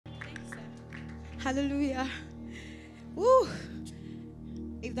Hallelujah. Woo.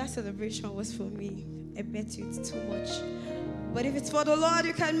 If that celebration was for me, I bet you it's too much. But if it's for the Lord,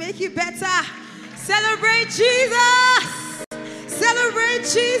 you can make it better. Celebrate Jesus. Celebrate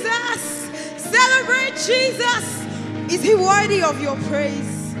Jesus. Celebrate Jesus. Is he worthy of your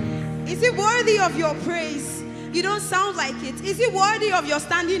praise? Is he worthy of your praise? You don't sound like it. Is he worthy of your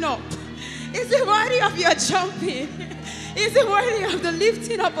standing up? Is he worthy of your jumping? Is he worthy of the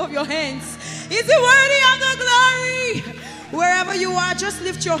lifting up of your hands? Is he worthy of the glory? Wherever you are, just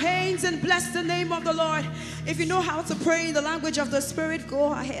lift your hands and bless the name of the Lord. If you know how to pray in the language of the Spirit,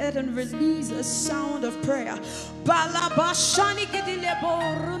 go ahead and release a sound of prayer.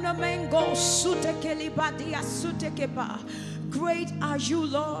 Great are you,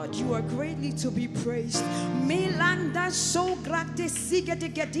 Lord. You are greatly to be praised.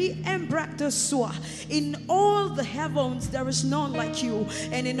 In all the heavens there is none like you,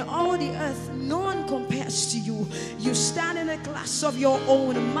 and in all the earth none compares to you. You stand in a class of your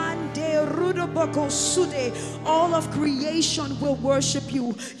own. All of creation will worship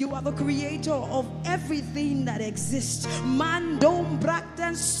you. You are the creator of everything that exists.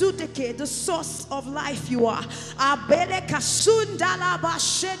 The source of life you are.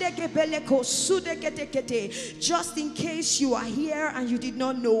 Just in case you are here and you did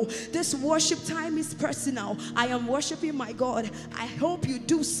not know, this worship time is personal. I am worshiping my God. I hope you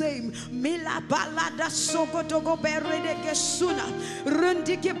do same.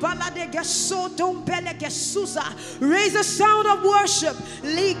 Raise a sound of worship.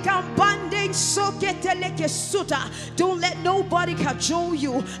 Don't let nobody cajole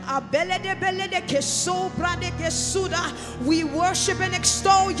you. We worship and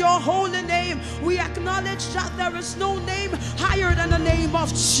extol your holy name. We acknowledge that there is no name higher than the name of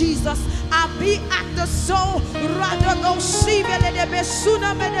Jesus. Abi at the soul.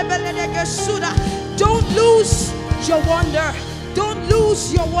 Don't lose your wonder. Don't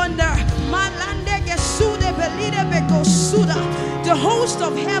lose your wonder. The host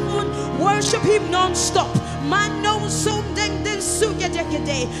of heaven worship him non-stop.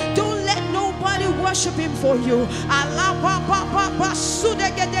 Don't let nobody worship him for you.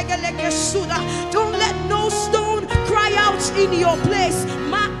 Don't let no stone cry out in your place.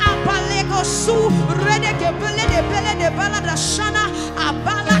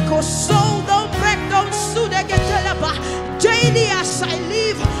 Daily as I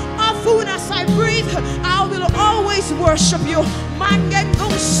live, often as I breathe, I will always worship you.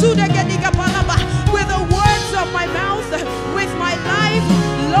 With the words of my mouth, with my life,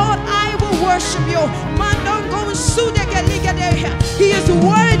 Lord, I will worship you. He is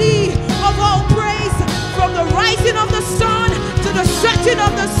worthy of all praise, from the rising of the sun to the setting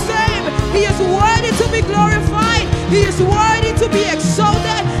of the same. He is worthy to be glorified. He is worthy to be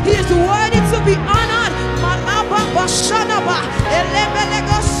exalted. He is worthy to be honored.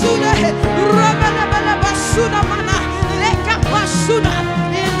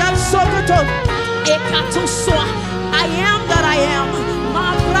 I am that I am.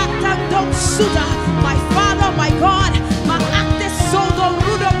 My Father, my God.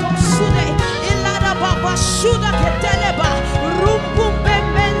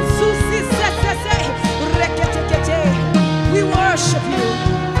 We worship you.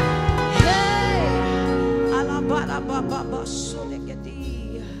 Hey.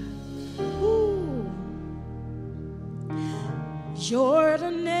 You're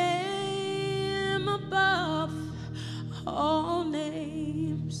the name above all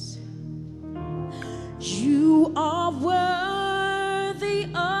names. You are worthy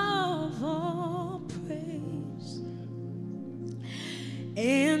of all praise,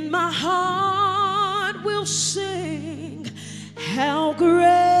 and my heart will sing how great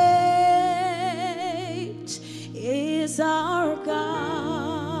is our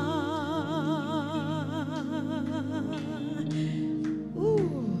God.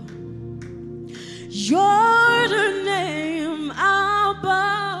 Ooh. You're the name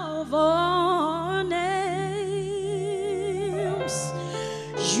above all names.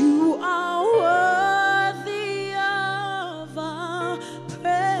 You are worthy of our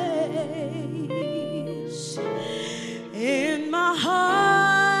praise, and my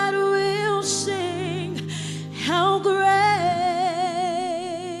heart will sing how great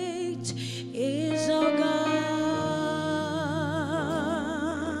is our God.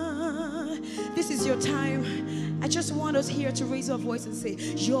 This is your time. I just want us here to raise our voice and say,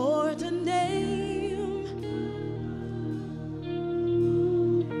 you're the name.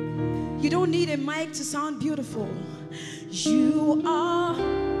 You don't need a mic to sound beautiful. You are.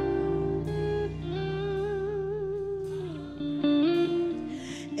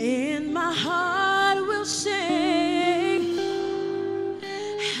 In my heart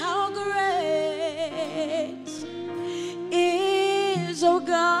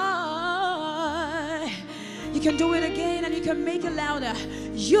can do it again and you can make it louder.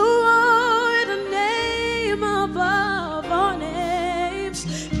 You are the name above all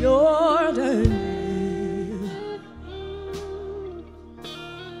names. You're the name.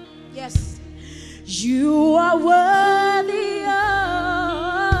 Yes. You are worthy of.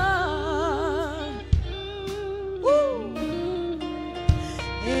 Woo.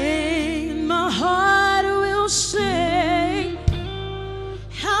 And my heart will sing.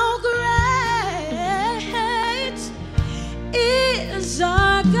 How great is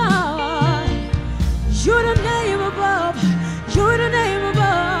our God. You're the name above. You're the name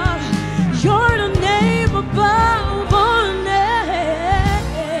above. You're the name above all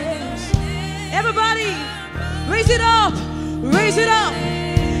names. Everybody, raise it up. Raise it up.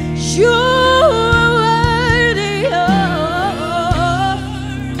 You are worthy of.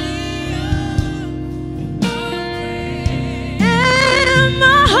 And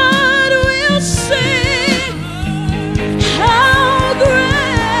my heart will sing. How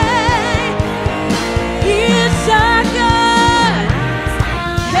great is our God.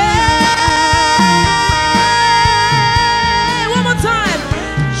 Hey, one more time.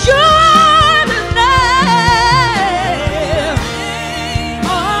 You're the name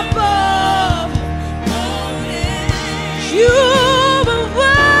above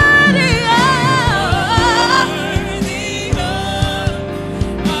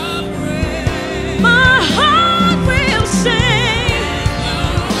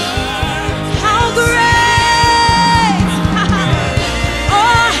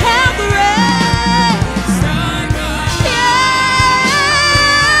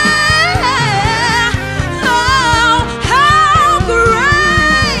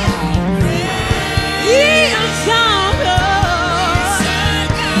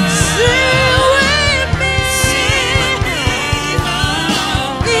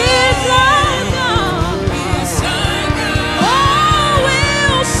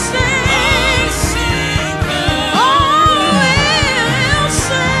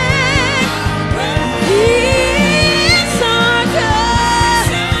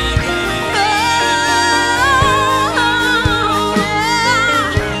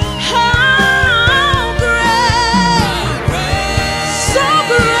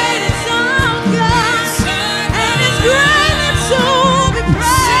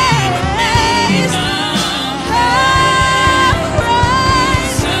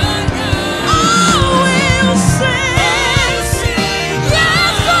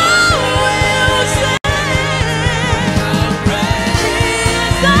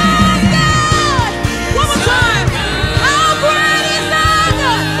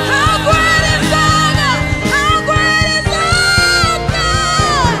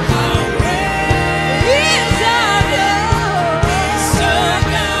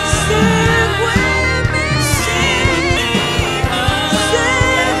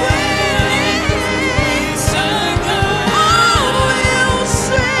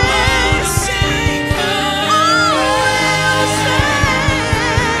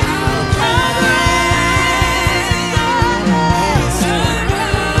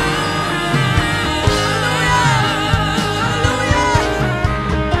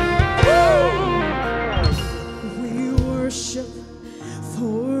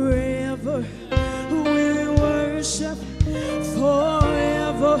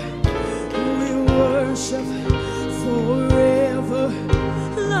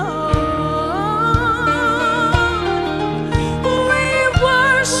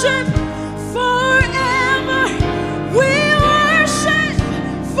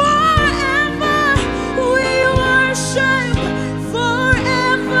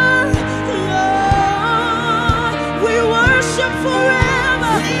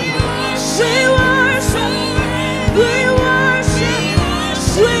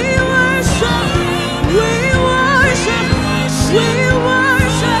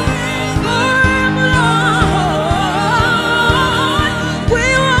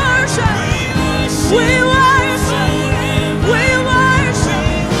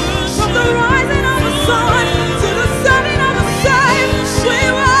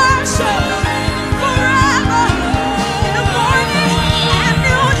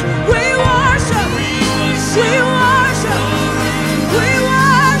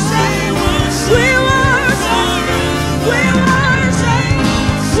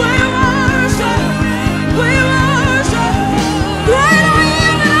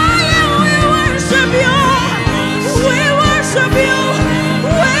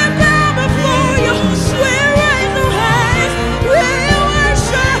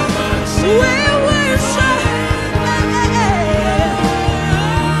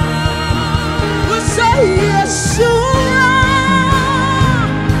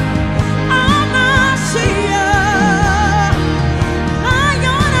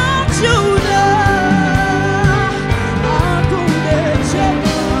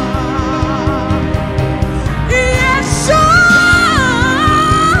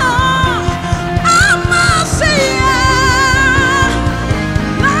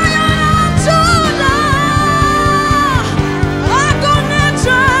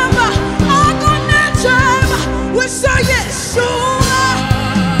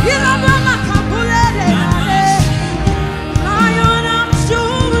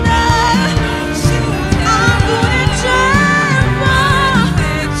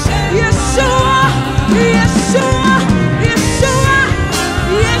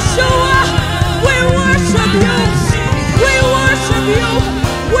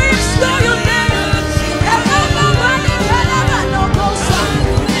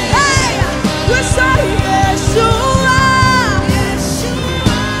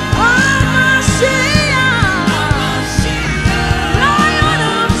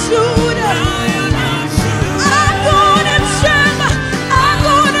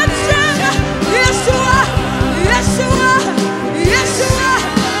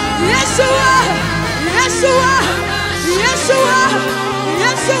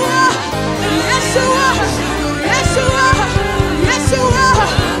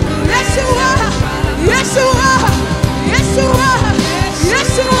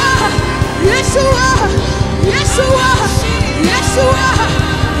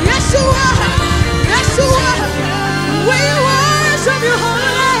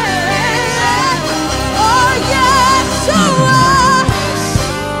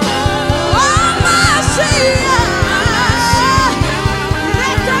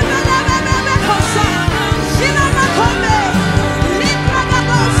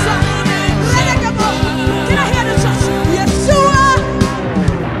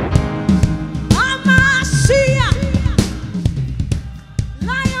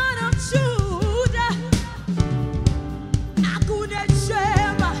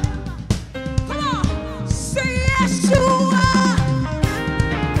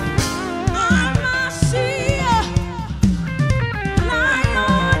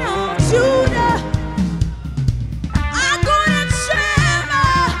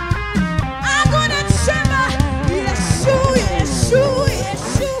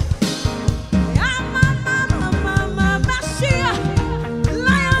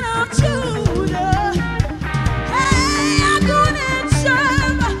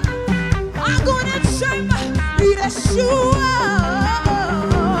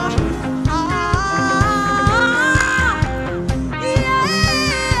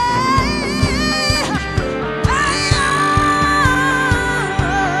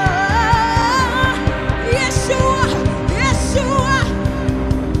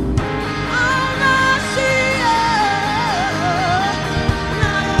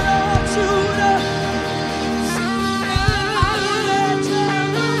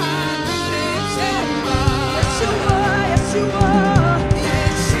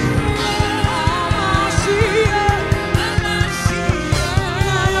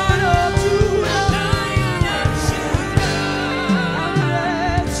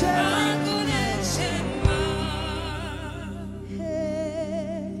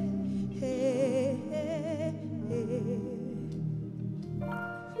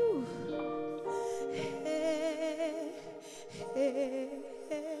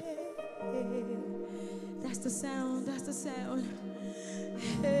That's the sound, that's the sound.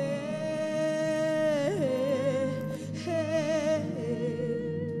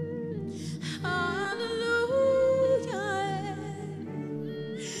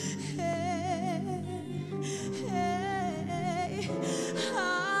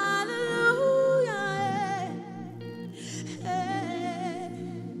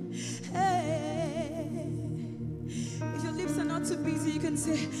 If your lips are not too busy, you can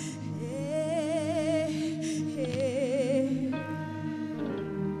say,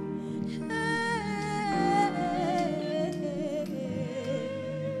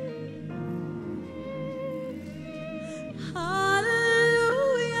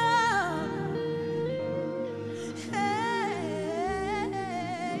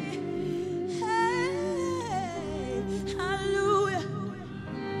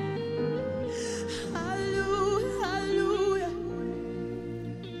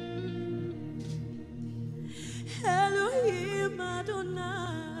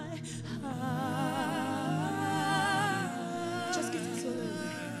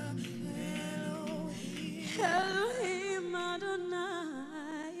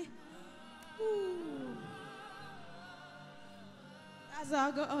 that's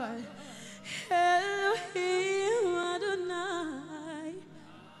our God. Elohim Adonai.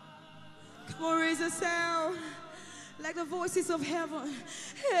 Come on, raise a sound like the voices of heaven.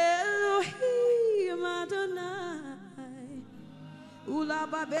 Elohim Adonai. Ula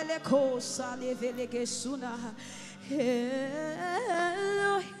babele kosa levele gesuna. Elohim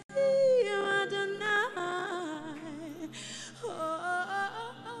Adonai.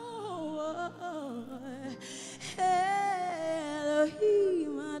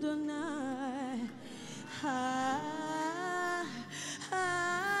 Elohim Adonai.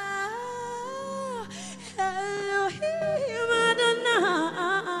 Elohim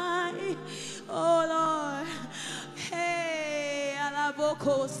Adonai. Oh Lord. Hey,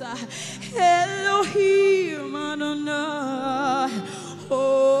 Alabokosa. Elohim Adonai.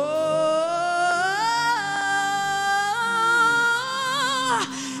 Oh.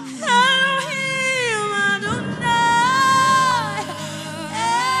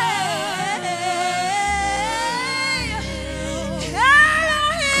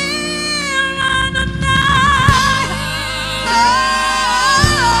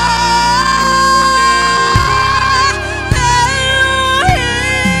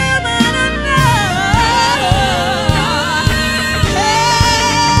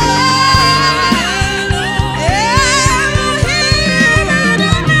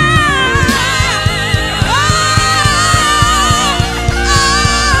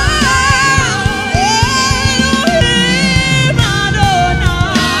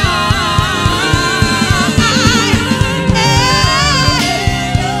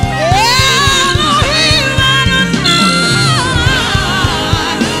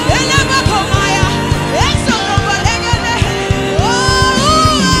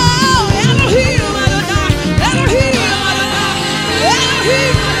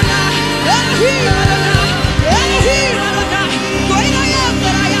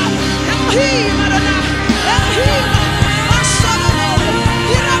 Elohim, Adonai, Elohim, Ashalom,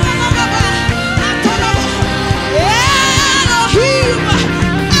 Irabababa, Atolabo, Elohim,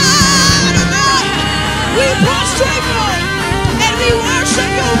 Adonai. We prostrate for and we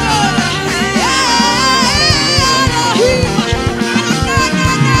worship you, Lord. Elohim,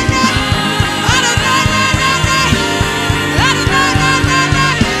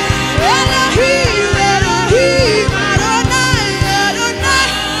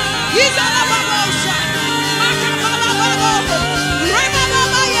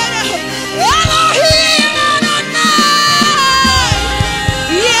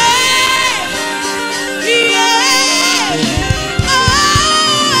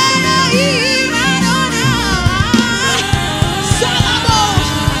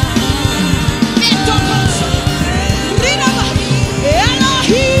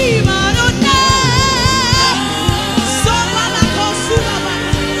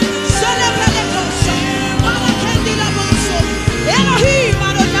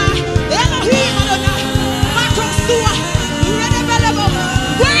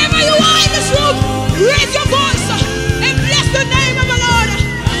 raise your voice and bless the name of the Lord.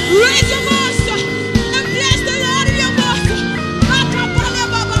 Raise your voice and bless the Lord in your voice.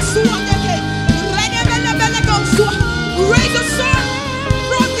 Raise a song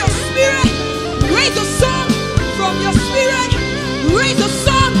from your spirit. Raise a song from your spirit. Raise a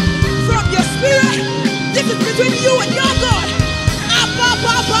song from your spirit. This is between you and your God.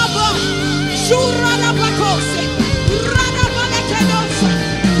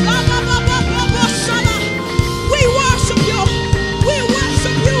 We worship you. We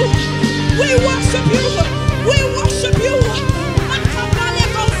worship you. We worship you. We worship you.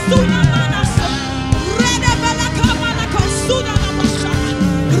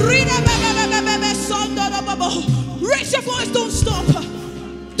 Raise your voice. Don't stop.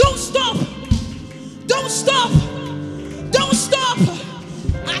 Don't stop. Don't stop. Don't stop.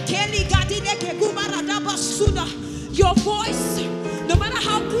 Your voice, no matter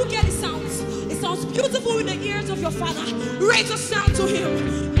how crooked it sounds beautiful in the ears of your Father. Raise a sound to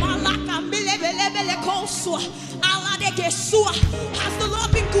Him. Has the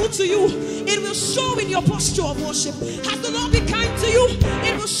Lord been good to you? It will show in your posture of worship. Has the Lord been kind to you?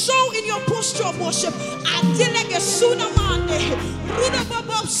 It will show in your posture of worship.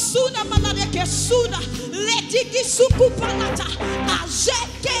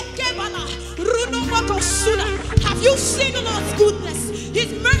 Have you seen the Lord's goodness,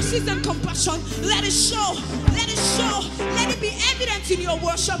 His mercies and compassion? Let it show. Let it show. Let it be evident in your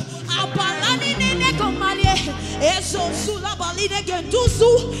worship.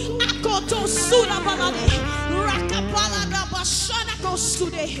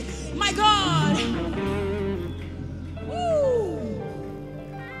 My God.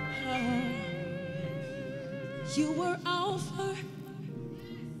 You were Alpha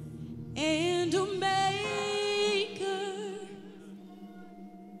and Omega.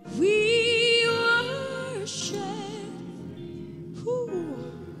 We worship.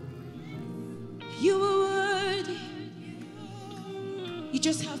 You are worthy. You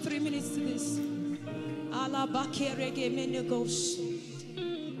just have 3 minutes to this.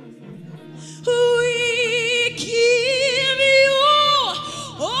 We give you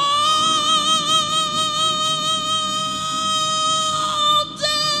all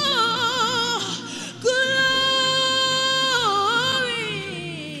the glory.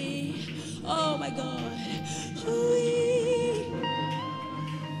 Oh my God.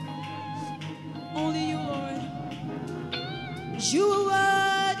 Only you, Lord. You are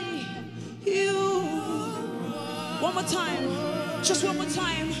worthy. You. One more time. Just one more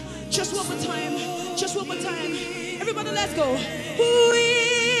time. Just one more time. Just one more time. Everybody, let's go.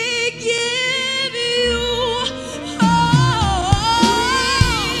 We give you all.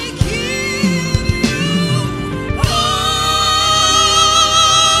 We give you all.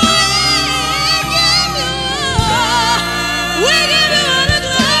 We give you all the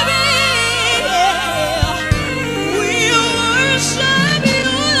glory. We worship you,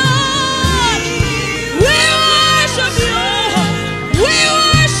 Lord. We worship you. We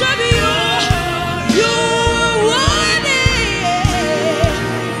worship you. You are worthy.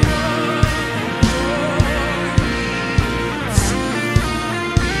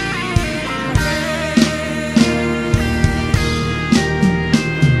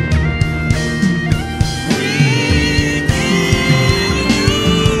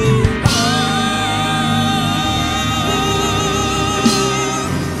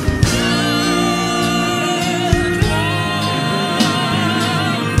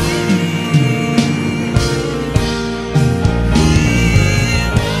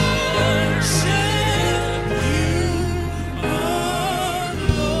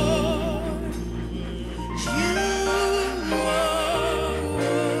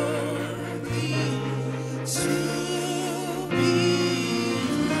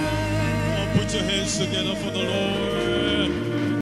 Put your hands together for the Lord.